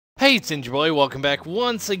Hey, it's Ginger Boy. Welcome back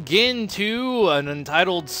once again to an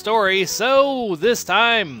Untitled story. So, this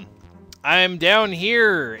time, I'm down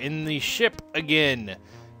here in the ship again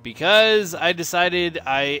because I decided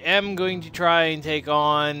I am going to try and take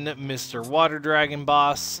on Mr. Water Dragon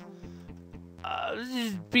Boss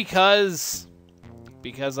because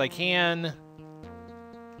I can.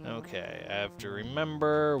 Okay, I have to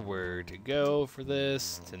remember where to go for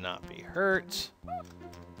this to not be hurt,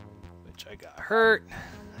 which I got hurt.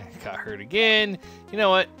 I got hurt again. You know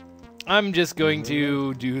what? I'm just going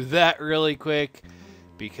to do that really quick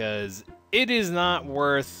because it is not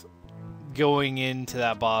worth going into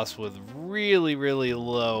that boss with really, really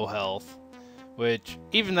low health. Which,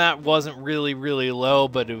 even that wasn't really, really low,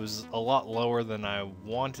 but it was a lot lower than I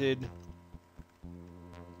wanted.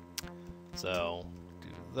 So, do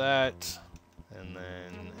that. And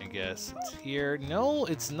then, I guess it's here. No,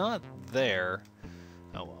 it's not there.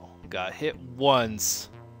 Oh well. Got hit once.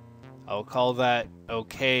 I'll call that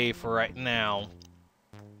okay for right now.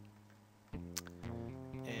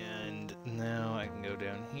 And now I can go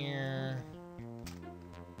down here.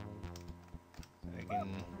 I can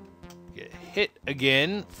get hit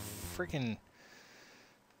again. Freaking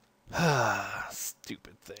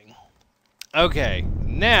stupid thing. Okay,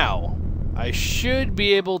 now I should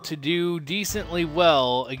be able to do decently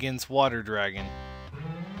well against Water Dragon.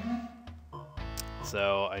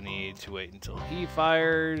 So I need to wait until he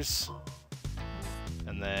fires,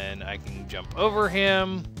 and then I can jump over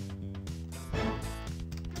him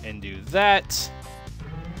and do that.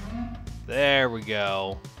 There we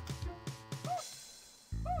go.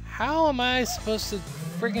 How am I supposed to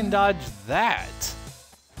freaking dodge that?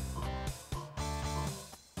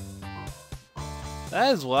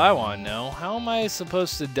 That is what I want to know. How am I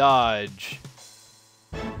supposed to dodge?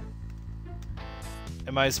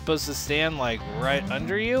 Am I supposed to stand, like, right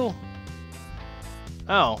under you?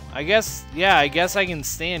 Oh, I guess, yeah, I guess I can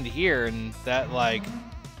stand here, and that, like,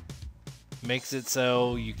 makes it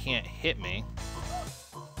so you can't hit me.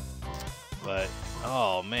 But,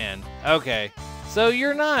 oh, man. Okay, so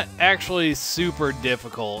you're not actually super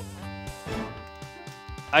difficult.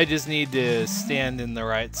 I just need to stand in the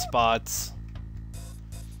right spots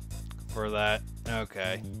for that.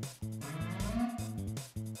 Okay.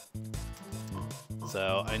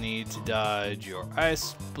 So I need to dodge your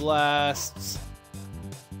ice blasts.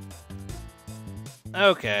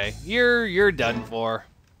 Okay, you're done for.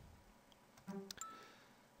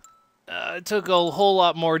 It took a whole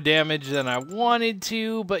lot more damage than I wanted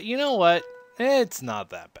to, but you know what? It's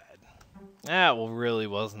not that bad. That really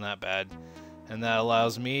wasn't that bad. And that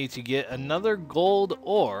allows me to get another gold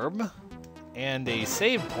orb and a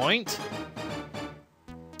save point.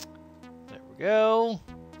 There we go.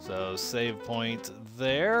 So, save point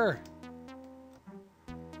there.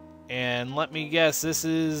 And let me guess, this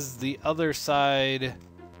is the other side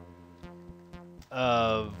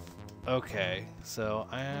of... Okay, so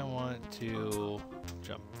I want to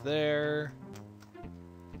jump there.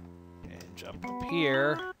 And jump up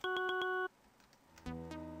here.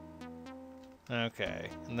 Okay,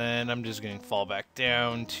 and then I'm just going to fall back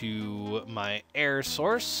down to my air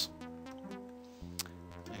source.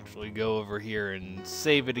 Actually go over here and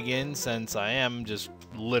save it again since I am just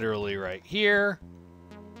literally right here.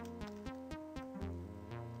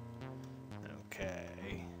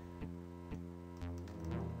 Okay.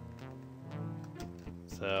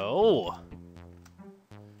 So,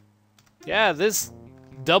 yeah, this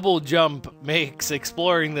double jump makes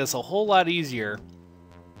exploring this a whole lot easier.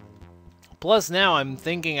 Plus now I'm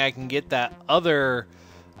thinking I can get that other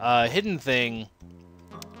hidden thing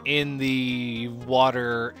in the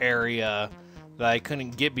water area that I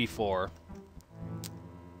couldn't get before.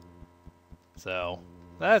 So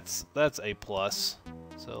that's a plus.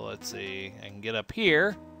 So let's see, I can get up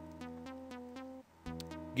here.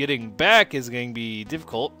 Getting back is going to be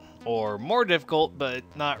difficult, or more difficult, but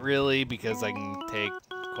not really because I can take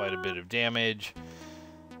quite a bit of damage.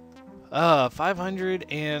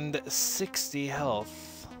 560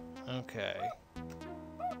 health. Okay.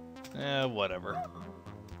 Whatever.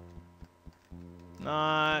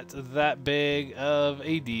 Not that big of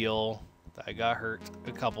a deal. I got hurt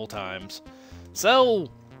a couple times.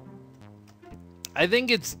 So, I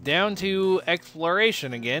think it's down to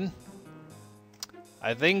exploration again.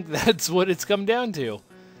 I think that's what it's come down to.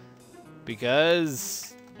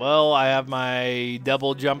 Because, well, I have my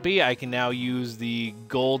double jumpy. I can now use the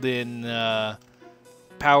golden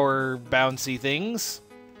power bouncy things.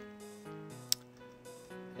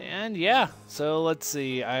 And yeah, so let's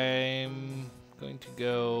see. I'm going to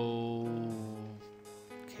go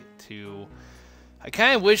to... I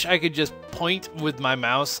kind of wish I could just point with my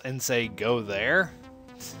mouse and say, go there.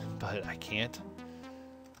 but I can't.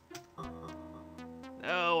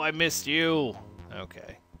 No, I missed you.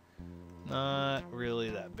 Okay. Not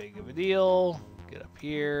really that big of a deal. Get up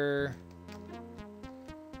here.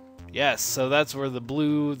 Yes, so that's where the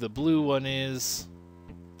blue one is.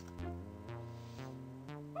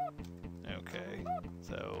 Okay.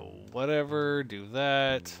 So whatever, do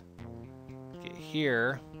that. Get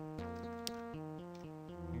here.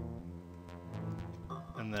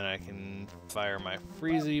 And then I can fire my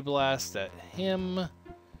Freezy Blast at him.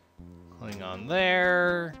 Cling on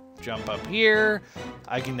there. Jump up here.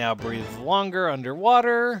 I can now breathe longer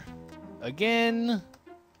underwater. Again.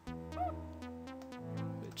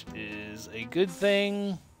 Which is a good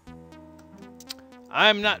thing.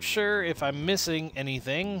 I'm not sure if I'm missing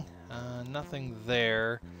anything. Nothing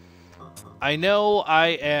there. I know I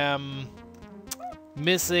am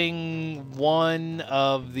missing one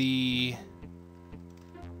of the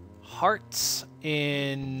hearts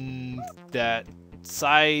in that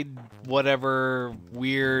side whatever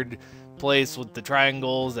weird place with the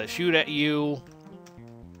triangles that shoot at you.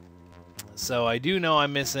 So I do know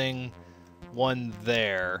I'm missing one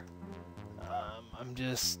there. I'm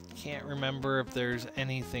just can't remember if there's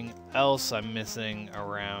anything else I'm missing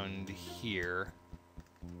around here.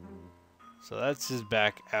 So that's just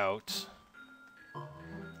back out.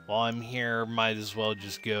 While I'm here, might as well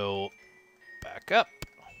just go back up.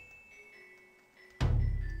 There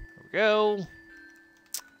we go.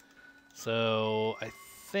 So I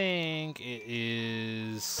think it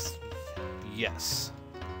is, yes.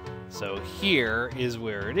 So here is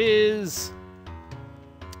where it is.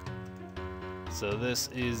 So this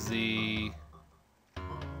is the,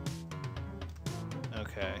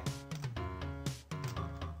 okay.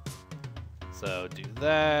 So do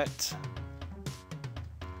that.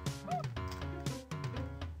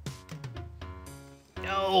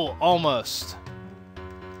 No, almost.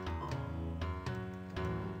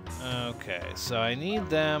 Okay, so I need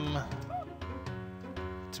them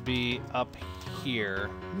to be up here.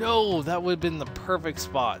 No, that would have been the perfect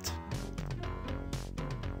spot.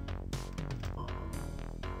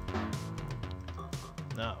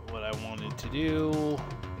 Not what I wanted to do.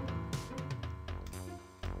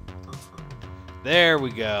 There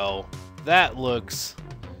we go. That looks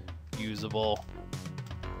usable.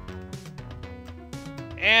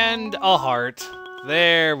 And a heart.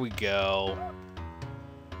 There we go.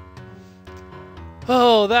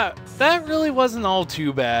 Oh, that really wasn't all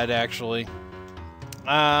too bad, actually.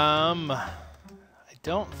 I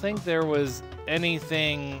don't think there was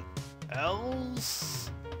anything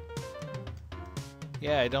else.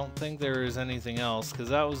 Yeah, I don't think there was anything else, because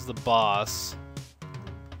that was the boss.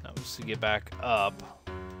 That was to get back up.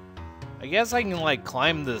 I guess I can, like,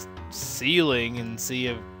 climb the ceiling and see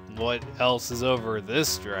if what else is over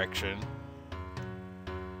this direction.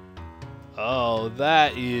 Oh,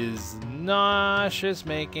 that is nauseous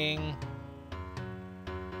making.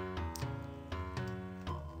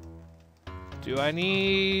 Do I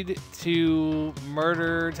need to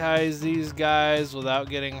murder-tize these guys without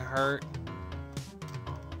getting hurt?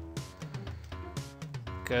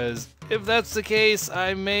 Because if that's the case,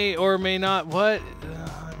 I may or may not. What?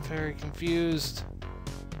 I'm very confused.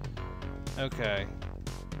 Okay.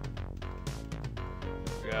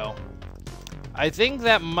 There we go. I think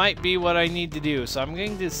that might be what I need to do. So I'm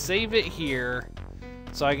going to save it here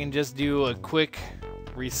so I can just do a quick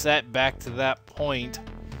reset back to that point.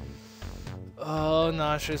 Oh,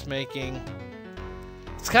 nauseous making.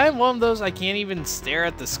 It's kind of one of those I can't even stare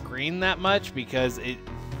at the screen that much because it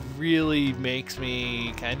really makes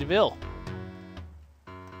me kind of ill.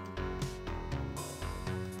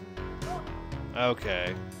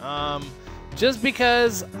 Okay. Just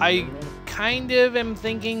because I kind of am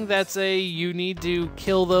thinking that's a you need to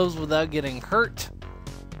kill those without getting hurt.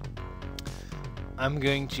 I'm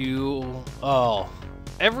going to, oh,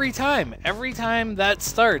 every time that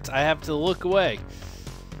starts, I have to look away.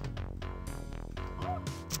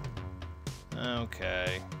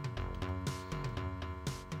 Okay.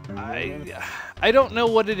 I don't know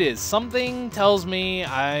what it is. Something tells me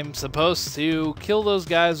I'm supposed to kill those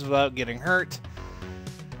guys without getting hurt.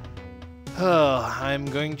 Oh, I'm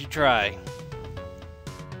going to try.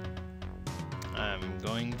 I'm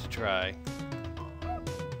going to try.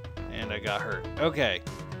 And I got hurt. Okay.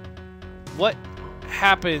 What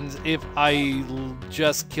happens if I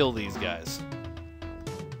just kill these guys?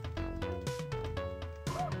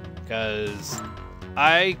 Because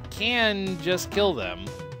I can just kill them.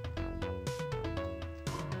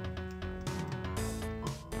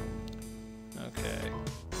 Okay.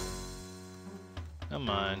 Come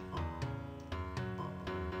on.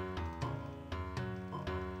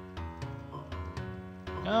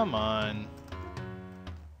 Come on.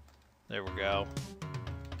 There we go.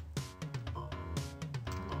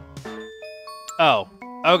 Oh,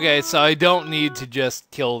 okay, so I don't need to just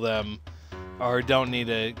kill them, or don't need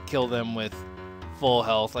to kill them with full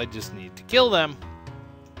health. I just need to kill them.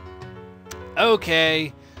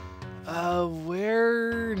 Okay.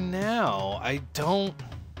 Where now?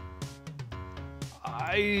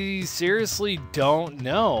 I seriously don't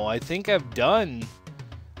know. I think I've done.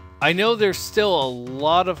 I know there's still a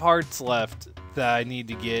lot of hearts left that I need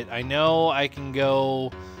to get. I know I can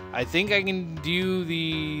go. I think I can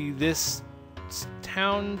do this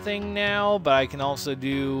town thing now, but I can also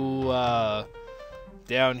do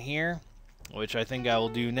down here, which I think I will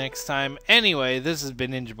do next time. Anyway, this has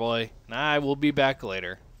been Ninja Boy, and I will be back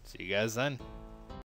later. See you guys then.